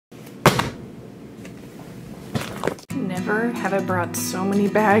Never have I brought so many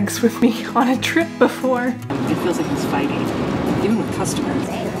bags with me on a trip before. It feels like he's fighting, even with customers.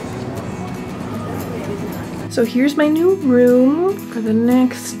 So here's my new room for the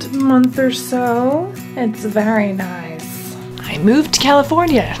next month or so. It's very nice. I moved to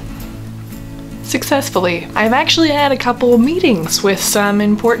California successfully. I've actually had a couple meetings with some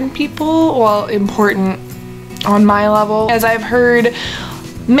important people, well, important on my level. As I've heard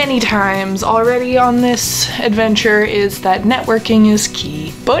many times already on this adventure is that networking is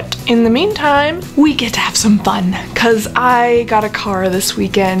key. But in the meantime, we get to have some fun because I got a car this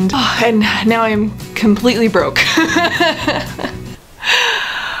weekend and now I'm completely broke.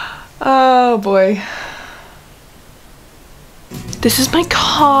 Oh boy. This is my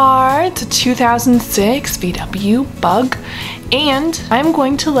car. It's a 2006 VW Bug and I'm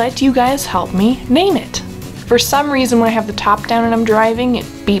going to let you guys help me name it. For some reason when I have the top down and I'm driving, it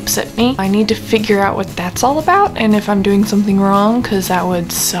beeps at me. I need to figure out what that's all about and if I'm doing something wrong, because that would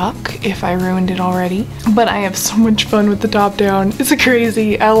suck if I ruined it already. But I have so much fun with the top down. It's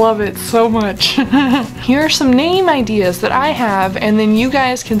crazy. I love it so much. Here are some name ideas that I have, and then you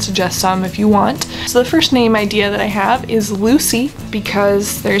guys can suggest some if you want. So the first name idea that I have is Lucy,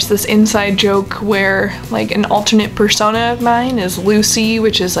 because there's this inside joke where like an alternate persona of mine is Lucy,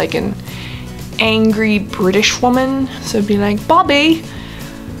 which is like an angry British woman. So it'd be like, Bobby,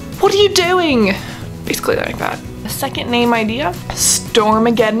 what are you doing? Basically like that. The second name idea,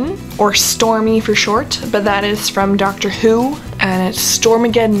 Stormageddon, or Stormy for short, but that is from Doctor Who, and it's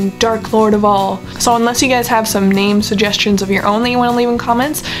Stormageddon, Dark Lord of All. So unless you guys have some name suggestions of your own that you want to leave in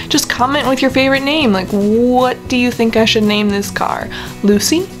comments, just comment with your favorite name. Like, what do you think I should name this car?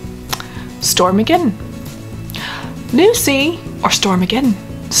 Lucy? Stormageddon? Lucy? Or Stormageddon?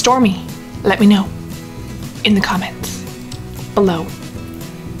 Stormy? Let me know in the comments below.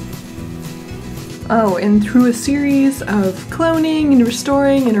 Oh, and through a series of cloning and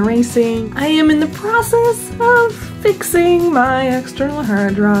restoring and erasing, I am in the process of fixing my external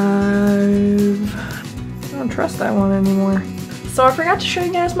hard drive. I don't trust that one anymore. So I forgot to show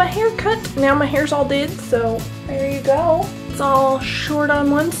you guys my haircut. Now my hair's all did, so there you go. It's all short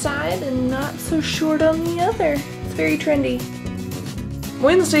on one side and not so short on the other. It's very trendy.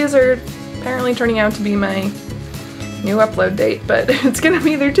 Wednesdays are apparently turning out to be my new upload date, but it's gonna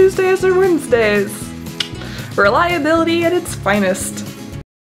be either Tuesdays or Wednesdays. Reliability at its finest.